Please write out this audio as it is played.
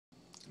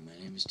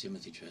name is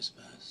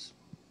Timothytrespas,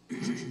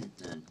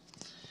 and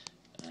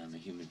I'm a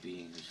human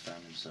being who's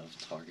found himself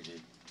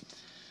targeted,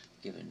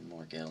 given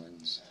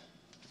Morgellons,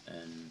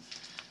 and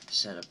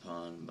set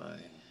upon by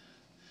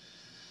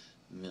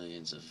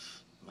millions of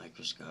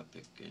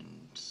microscopic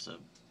and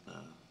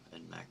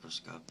and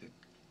macroscopic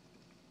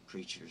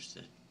creatures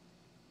that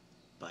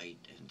bite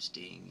and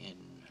sting and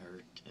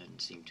hurt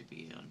and seem to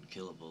be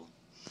unkillable.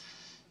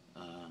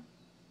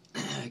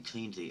 I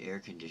cleaned the air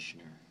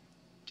conditioner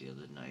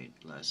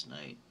last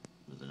night,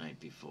 or the night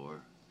before,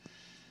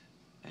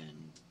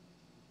 and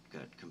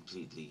got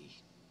completely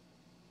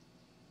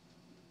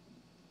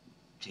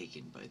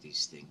taken by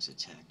these things,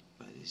 attacked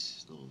by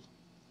these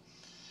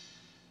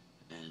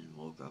and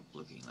woke up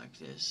looking like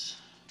this.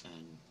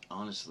 And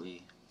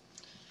honestly,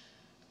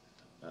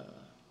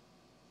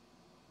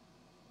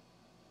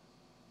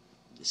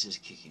 this is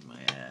kicking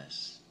my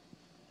ass,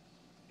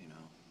 you know.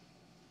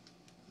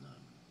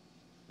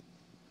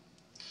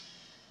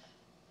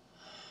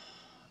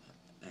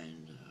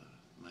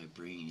 My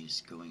brain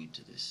is going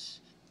into this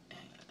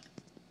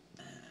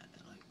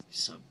like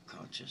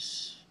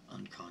subconscious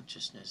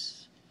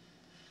unconsciousness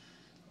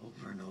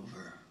over and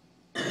over.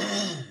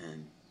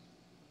 And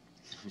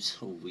I'm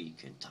so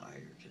weak and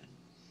tired,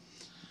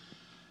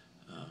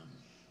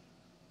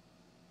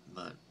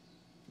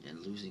 and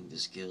losing the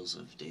skills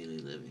of daily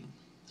living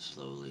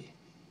slowly.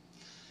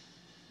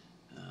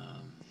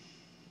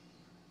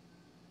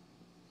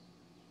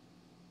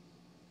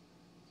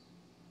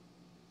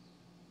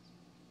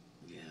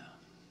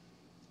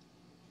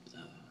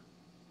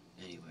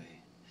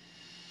 Anyway,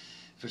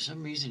 for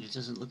some reason it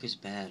doesn't look as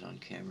bad on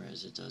camera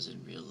as it does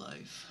in real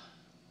life.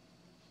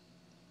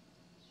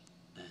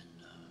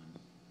 And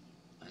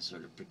I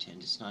sort of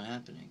pretend it's not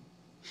happening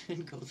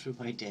and go through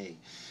my day